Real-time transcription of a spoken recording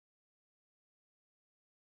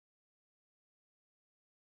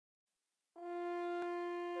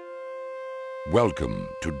Welcome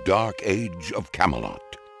to Dark Age of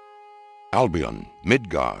Camelot. Albion,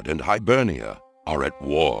 Midgard, and Hibernia are at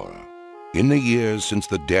war. In the years since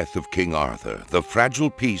the death of King Arthur, the fragile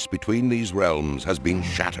peace between these realms has been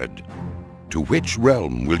shattered. To which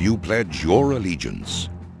realm will you pledge your allegiance?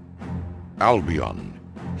 Albion.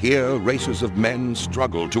 Here, races of men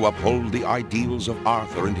struggle to uphold the ideals of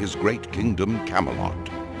Arthur and his great kingdom, Camelot.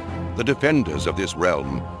 The defenders of this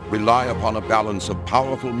realm rely upon a balance of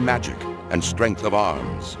powerful magic and strength of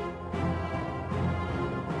arms.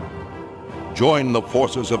 Join the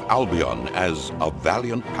forces of Albion as a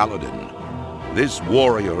valiant paladin. This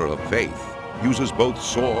warrior of faith uses both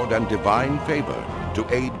sword and divine favor to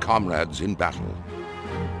aid comrades in battle.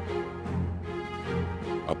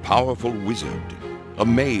 A powerful wizard, a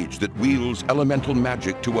mage that wields elemental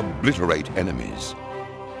magic to obliterate enemies.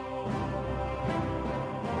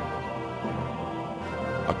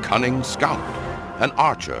 A cunning scout, an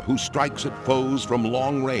archer who strikes at foes from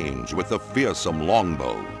long range with a fearsome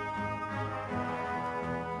longbow.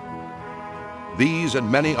 These and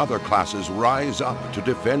many other classes rise up to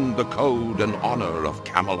defend the code and honor of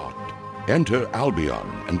Camelot. Enter Albion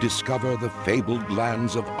and discover the fabled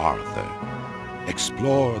lands of Arthur.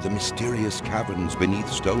 Explore the mysterious caverns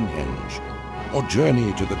beneath Stonehenge, or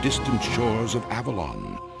journey to the distant shores of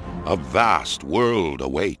Avalon. A vast world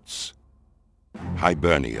awaits.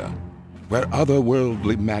 Hibernia, where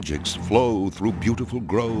otherworldly magics flow through beautiful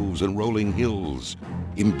groves and rolling hills,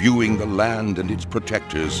 imbuing the land and its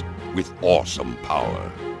protectors with awesome power.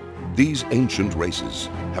 These ancient races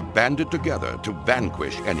have banded together to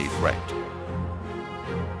vanquish any threat.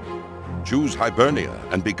 Choose Hibernia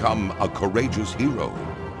and become a courageous hero.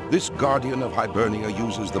 This guardian of Hibernia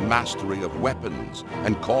uses the mastery of weapons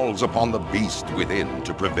and calls upon the beast within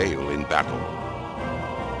to prevail in battle.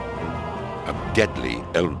 A deadly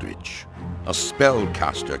eldritch, a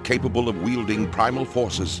spellcaster capable of wielding primal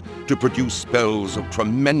forces to produce spells of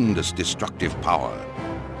tremendous destructive power.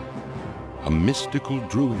 A mystical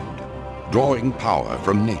druid, drawing power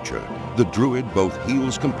from nature. The druid both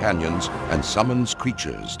heals companions and summons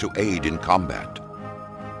creatures to aid in combat.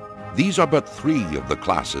 These are but three of the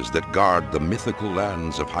classes that guard the mythical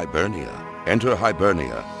lands of Hibernia. Enter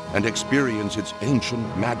Hibernia and experience its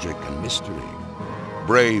ancient magic and mystery.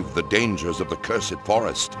 Brave the dangers of the cursed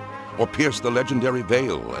forest, or pierce the legendary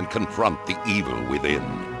veil and confront the evil within.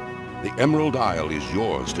 The Emerald Isle is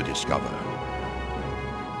yours to discover.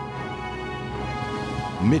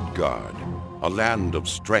 Midgard, a land of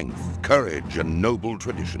strength, courage, and noble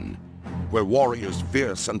tradition, where warriors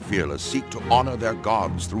fierce and fearless seek to honor their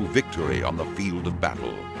gods through victory on the field of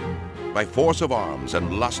battle. By force of arms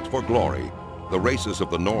and lust for glory, the races of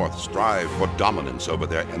the North strive for dominance over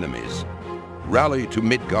their enemies. Rally to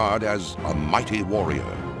Midgard as a mighty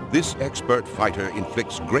warrior. This expert fighter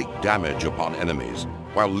inflicts great damage upon enemies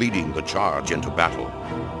while leading the charge into battle.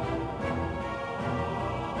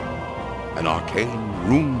 An arcane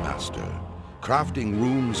rune master, crafting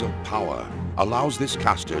runes of power, allows this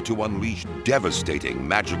caster to unleash devastating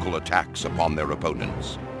magical attacks upon their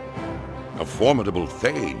opponents. A formidable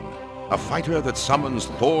thane, a fighter that summons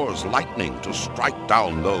Thor's lightning to strike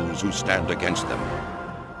down those who stand against them.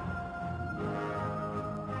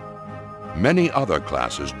 Many other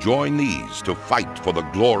classes join these to fight for the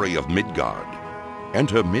glory of Midgard.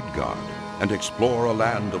 Enter Midgard and explore a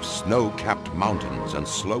land of snow-capped mountains and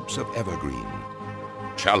slopes of evergreen.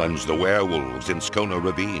 Challenge the werewolves in Skona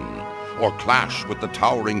Ravine, or clash with the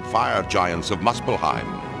towering fire giants of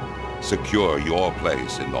Muspelheim. Secure your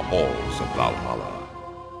place in the halls of Valhalla.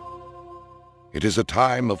 It is a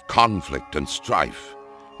time of conflict and strife,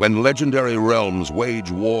 when legendary realms wage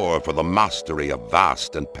war for the mastery of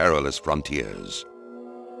vast and perilous frontiers.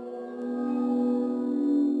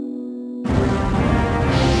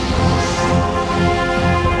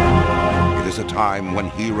 It is a time when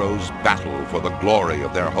heroes battle for the glory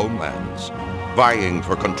of their homelands, vying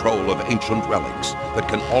for control of ancient relics that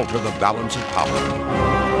can alter the balance of power.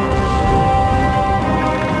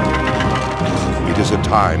 It is a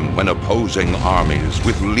time when opposing armies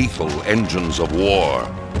with lethal engines of war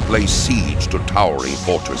lay siege to towering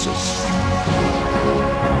fortresses.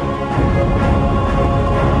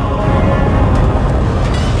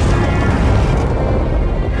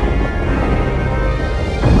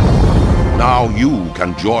 Now you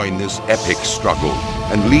can join this epic struggle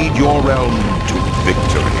and lead your realm to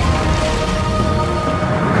victory.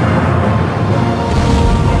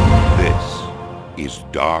 This is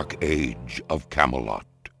Dark Age of Camelot.